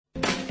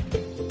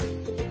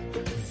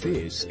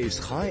This is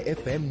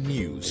ChaiFM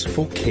News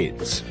for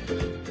Kids.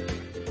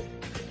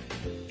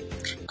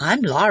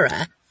 I'm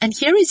Laura, and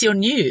here is your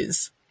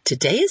news.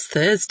 Today is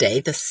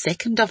Thursday, the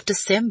 2nd of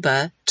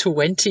December,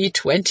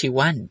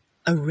 2021.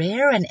 A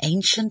rare and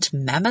ancient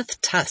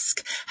mammoth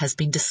tusk has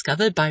been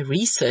discovered by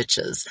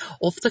researchers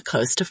off the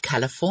coast of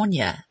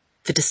California.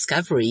 The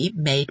discovery,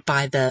 made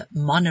by the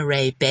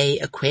Monterey Bay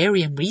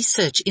Aquarium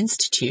Research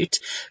Institute,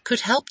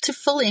 could help to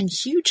fill in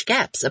huge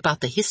gaps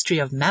about the history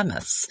of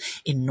mammoths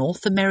in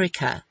North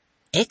America.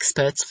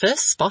 Experts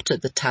first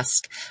spotted the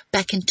tusk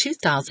back in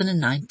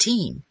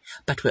 2019,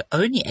 but were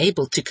only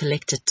able to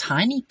collect a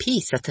tiny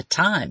piece at the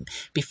time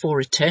before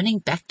returning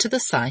back to the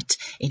site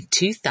in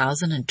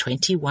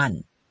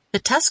 2021. The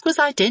tusk was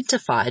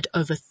identified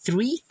over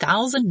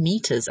 3,000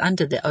 meters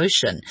under the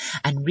ocean,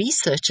 and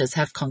researchers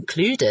have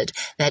concluded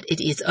that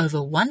it is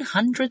over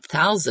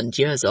 100,000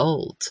 years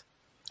old.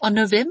 On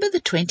November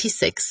the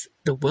 26th,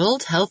 the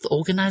World Health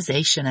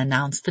Organization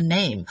announced the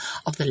name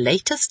of the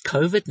latest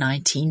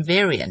COVID-19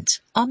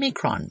 variant,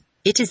 Omicron.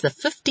 It is the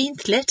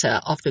 15th letter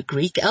of the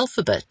Greek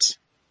alphabet.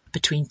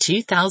 Between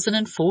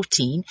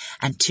 2014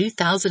 and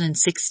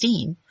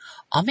 2016,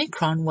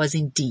 Omicron was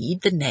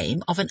indeed the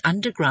name of an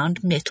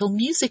underground metal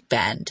music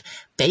band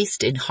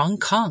based in Hong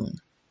Kong.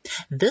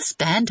 This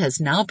band has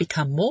now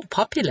become more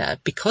popular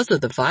because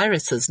of the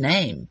virus's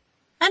name.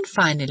 And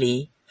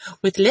finally,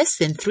 with less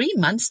than 3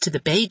 months to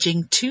the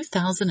Beijing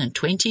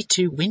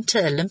 2022 Winter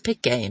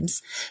Olympic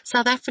Games,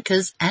 South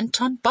Africa's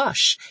Anton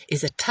Bosch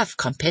is a tough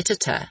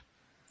competitor.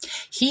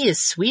 He is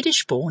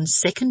Swedish-born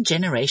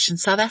second-generation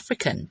South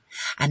African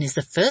and is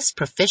the first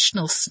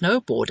professional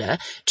snowboarder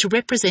to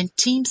represent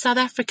Team South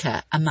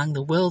Africa among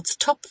the world's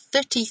top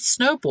 30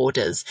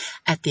 snowboarders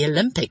at the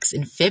Olympics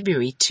in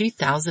February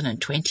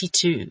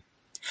 2022.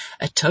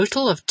 A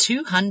total of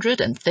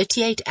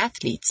 238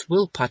 athletes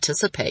will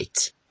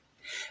participate.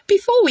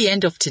 Before we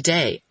end off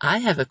today, I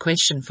have a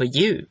question for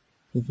you.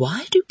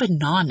 Why do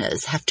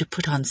bananas have to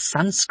put on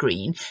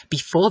sunscreen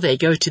before they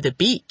go to the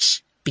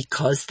beach?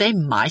 Because they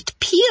might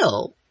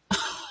peel.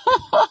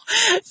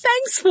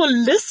 Thanks for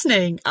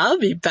listening. I'll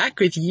be back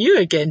with you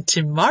again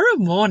tomorrow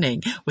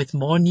morning with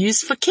more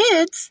news for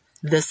kids.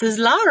 This is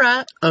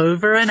Laura,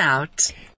 over and out.